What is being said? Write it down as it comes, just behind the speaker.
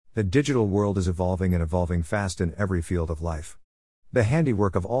The digital world is evolving and evolving fast in every field of life. The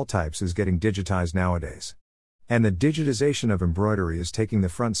handiwork of all types is getting digitized nowadays. And the digitization of embroidery is taking the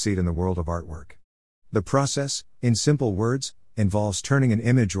front seat in the world of artwork. The process, in simple words, involves turning an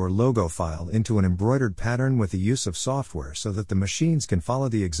image or logo file into an embroidered pattern with the use of software so that the machines can follow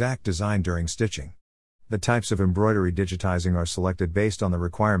the exact design during stitching. The types of embroidery digitizing are selected based on the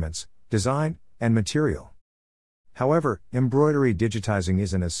requirements, design, and material. However, embroidery digitizing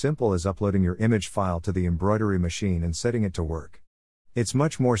isn't as simple as uploading your image file to the embroidery machine and setting it to work. It's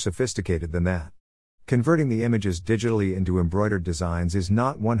much more sophisticated than that. Converting the images digitally into embroidered designs is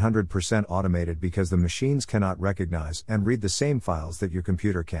not 100% automated because the machines cannot recognize and read the same files that your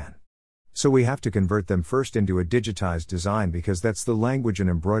computer can. So we have to convert them first into a digitized design because that's the language an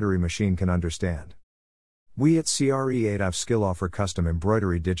embroidery machine can understand. We at CRE8upSkill offer custom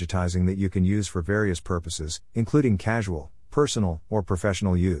embroidery digitizing that you can use for various purposes, including casual, personal, or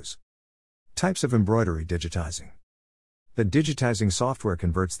professional use. Types of embroidery digitizing. The digitizing software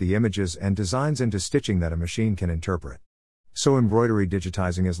converts the images and designs into stitching that a machine can interpret. So embroidery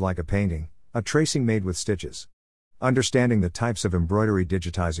digitizing is like a painting, a tracing made with stitches. Understanding the types of embroidery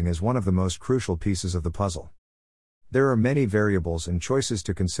digitizing is one of the most crucial pieces of the puzzle. There are many variables and choices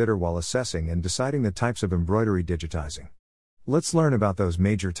to consider while assessing and deciding the types of embroidery digitizing. Let's learn about those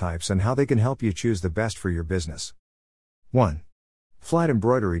major types and how they can help you choose the best for your business. 1. Flat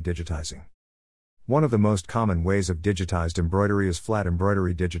embroidery digitizing. One of the most common ways of digitized embroidery is flat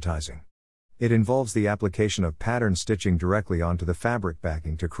embroidery digitizing. It involves the application of pattern stitching directly onto the fabric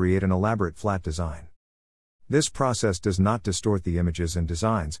backing to create an elaborate flat design. This process does not distort the images and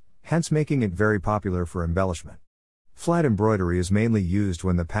designs, hence making it very popular for embellishment. Flat embroidery is mainly used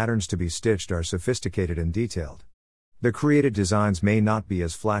when the patterns to be stitched are sophisticated and detailed. The created designs may not be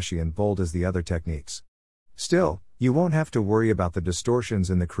as flashy and bold as the other techniques. Still, you won't have to worry about the distortions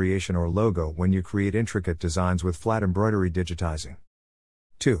in the creation or logo when you create intricate designs with flat embroidery digitizing.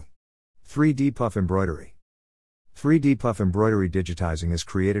 2. 3D puff embroidery. 3D puff embroidery digitizing is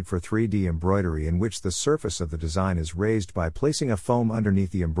created for 3D embroidery in which the surface of the design is raised by placing a foam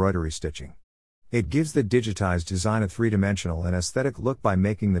underneath the embroidery stitching. It gives the digitized design a three-dimensional and aesthetic look by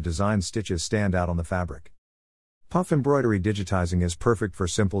making the design stitches stand out on the fabric. Puff embroidery digitizing is perfect for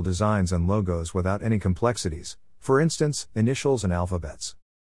simple designs and logos without any complexities, for instance, initials and alphabets.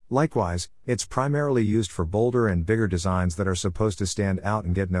 Likewise, it's primarily used for bolder and bigger designs that are supposed to stand out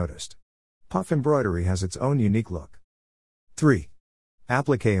and get noticed. Puff embroidery has its own unique look. 3.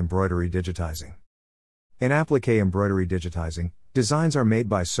 Applique embroidery digitizing. In applique embroidery digitizing, designs are made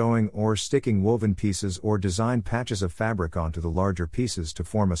by sewing or sticking woven pieces or designed patches of fabric onto the larger pieces to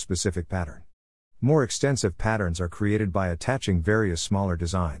form a specific pattern. More extensive patterns are created by attaching various smaller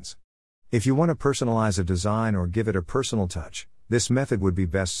designs. If you want to personalize a design or give it a personal touch, this method would be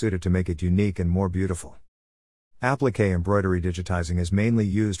best suited to make it unique and more beautiful. Applique embroidery digitizing is mainly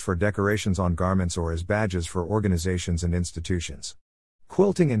used for decorations on garments or as badges for organizations and institutions.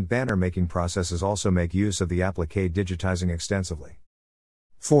 Quilting and banner making processes also make use of the applique digitizing extensively.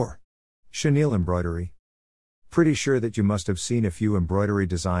 4. Chenille embroidery. Pretty sure that you must have seen a few embroidery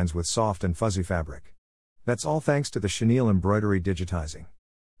designs with soft and fuzzy fabric. That's all thanks to the chenille embroidery digitizing.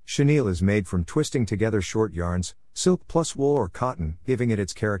 Chenille is made from twisting together short yarns, silk plus wool or cotton, giving it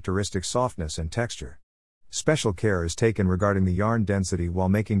its characteristic softness and texture. Special care is taken regarding the yarn density while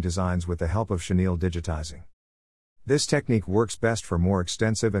making designs with the help of chenille digitizing. This technique works best for more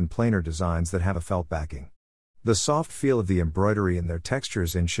extensive and plainer designs that have a felt backing. The soft feel of the embroidery and their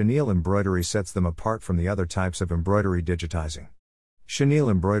textures in chenille embroidery sets them apart from the other types of embroidery digitizing. Chenille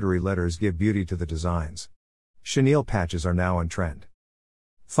embroidery letters give beauty to the designs. Chenille patches are now on trend.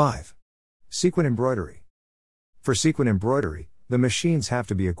 5. Sequin embroidery. For sequin embroidery, the machines have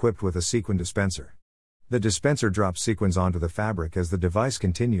to be equipped with a sequin dispenser. The dispenser drops sequins onto the fabric as the device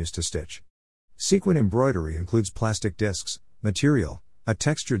continues to stitch. Sequin embroidery includes plastic discs, material, a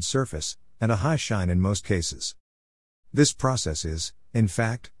textured surface, and a high shine in most cases. This process is, in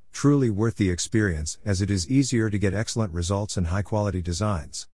fact, truly worth the experience as it is easier to get excellent results and high-quality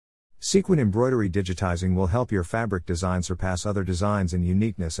designs. Sequin embroidery digitizing will help your fabric design surpass other designs in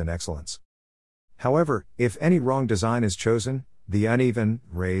uniqueness and excellence. However, if any wrong design is chosen, the uneven,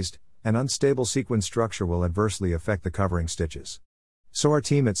 raised, and unstable sequin structure will adversely affect the covering stitches. So our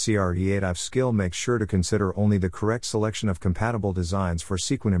team at CRE8upSkill makes sure to consider only the correct selection of compatible designs for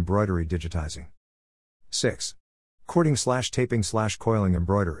sequin embroidery digitizing. 6. Cording/taping/coiling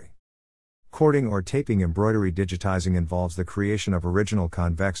embroidery. Cording or taping embroidery digitizing involves the creation of original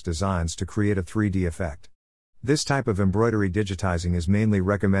convex designs to create a 3D effect. This type of embroidery digitizing is mainly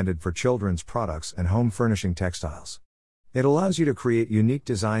recommended for children's products and home furnishing textiles. It allows you to create unique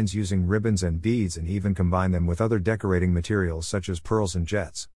designs using ribbons and beads and even combine them with other decorating materials such as pearls and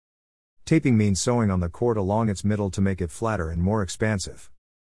jets. Taping means sewing on the cord along its middle to make it flatter and more expansive.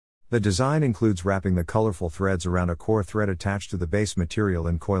 The design includes wrapping the colorful threads around a core thread attached to the base material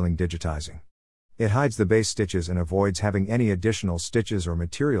and coiling digitizing. It hides the base stitches and avoids having any additional stitches or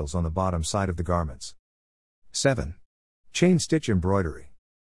materials on the bottom side of the garments. 7. Chain stitch embroidery.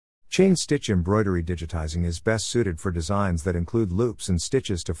 Chain stitch embroidery digitizing is best suited for designs that include loops and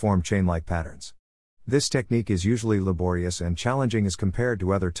stitches to form chain-like patterns. This technique is usually laborious and challenging as compared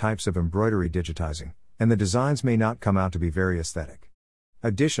to other types of embroidery digitizing, and the designs may not come out to be very aesthetic.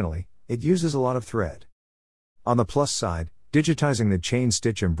 Additionally, it uses a lot of thread. On the plus side, digitizing the chain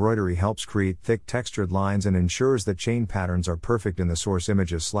stitch embroidery helps create thick textured lines and ensures that chain patterns are perfect in the source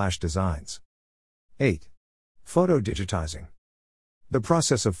images/designs. 8. Photo digitizing. The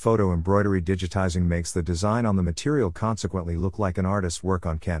process of photo embroidery digitizing makes the design on the material consequently look like an artist's work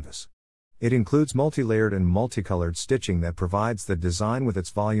on canvas. It includes multi-layered and multicolored stitching that provides the design with its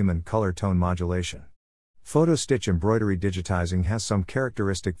volume and color tone modulation. Photo stitch embroidery digitizing has some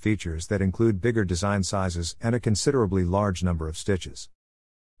characteristic features that include bigger design sizes and a considerably large number of stitches.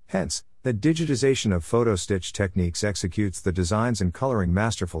 Hence, the digitization of photo stitch techniques executes the designs and coloring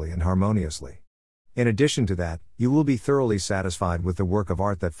masterfully and harmoniously. In addition to that, you will be thoroughly satisfied with the work of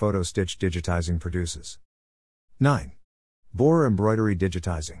art that photo stitch digitizing produces. 9. Borer embroidery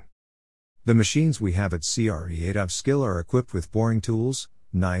digitizing. The machines we have at CRE8 Skill are equipped with boring tools,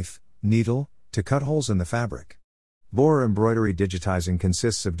 knife, needle, to cut holes in the fabric. Borer embroidery digitizing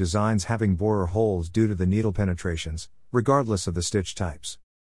consists of designs having borer holes due to the needle penetrations, regardless of the stitch types.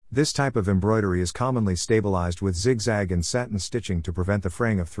 This type of embroidery is commonly stabilized with zigzag and satin stitching to prevent the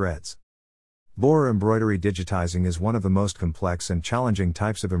fraying of threads. Borer embroidery digitizing is one of the most complex and challenging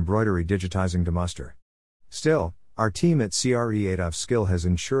types of embroidery digitizing to master. Still, our team at CRE8 Skill has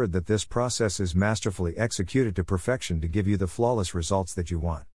ensured that this process is masterfully executed to perfection to give you the flawless results that you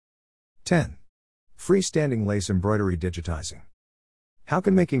want. 10. Freestanding lace embroidery digitizing. How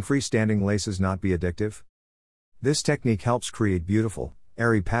can making freestanding laces not be addictive? This technique helps create beautiful,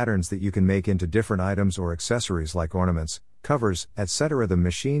 airy patterns that you can make into different items or accessories like ornaments, covers, etc. The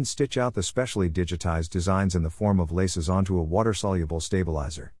machines stitch out the specially digitized designs in the form of laces onto a water-soluble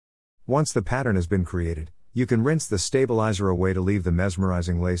stabilizer. Once the pattern has been created, you can rinse the stabilizer away to leave the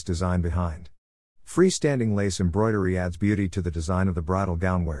mesmerizing lace design behind. Freestanding lace embroidery adds beauty to the design of the bridal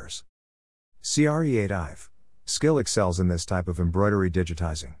gown wears. CRE8 Skill excels in this type of embroidery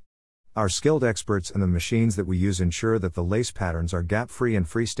digitizing. Our skilled experts and the machines that we use ensure that the lace patterns are gap-free and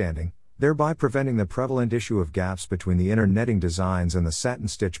freestanding, thereby preventing the prevalent issue of gaps between the inner netting designs and the satin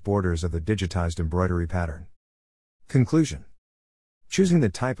stitch borders of the digitized embroidery pattern. Conclusion. Choosing the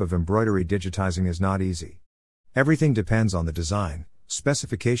type of embroidery digitizing is not easy. Everything depends on the design,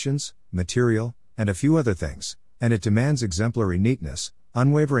 specifications, material, and a few other things, and it demands exemplary neatness,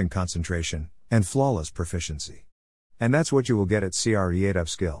 unwavering concentration, and flawless proficiency. And that's what you will get at CRE8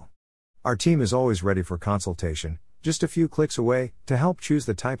 Skill. Our team is always ready for consultation, just a few clicks away, to help choose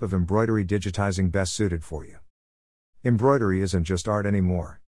the type of embroidery digitizing best suited for you. Embroidery isn't just art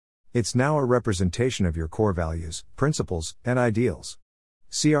anymore. It's now a representation of your core values, principles, and ideals.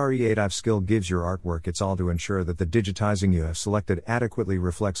 CRE8 Skill gives your artwork its all to ensure that the digitizing you have selected adequately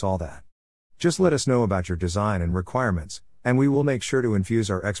reflects all that. Just let us know about your design and requirements, and we will make sure to infuse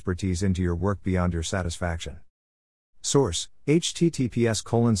our expertise into your work beyond your satisfaction. Source: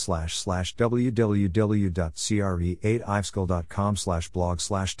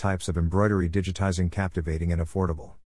 https://www.cre8ivskill.com/blog/types of embroidery digitizing captivating and affordable.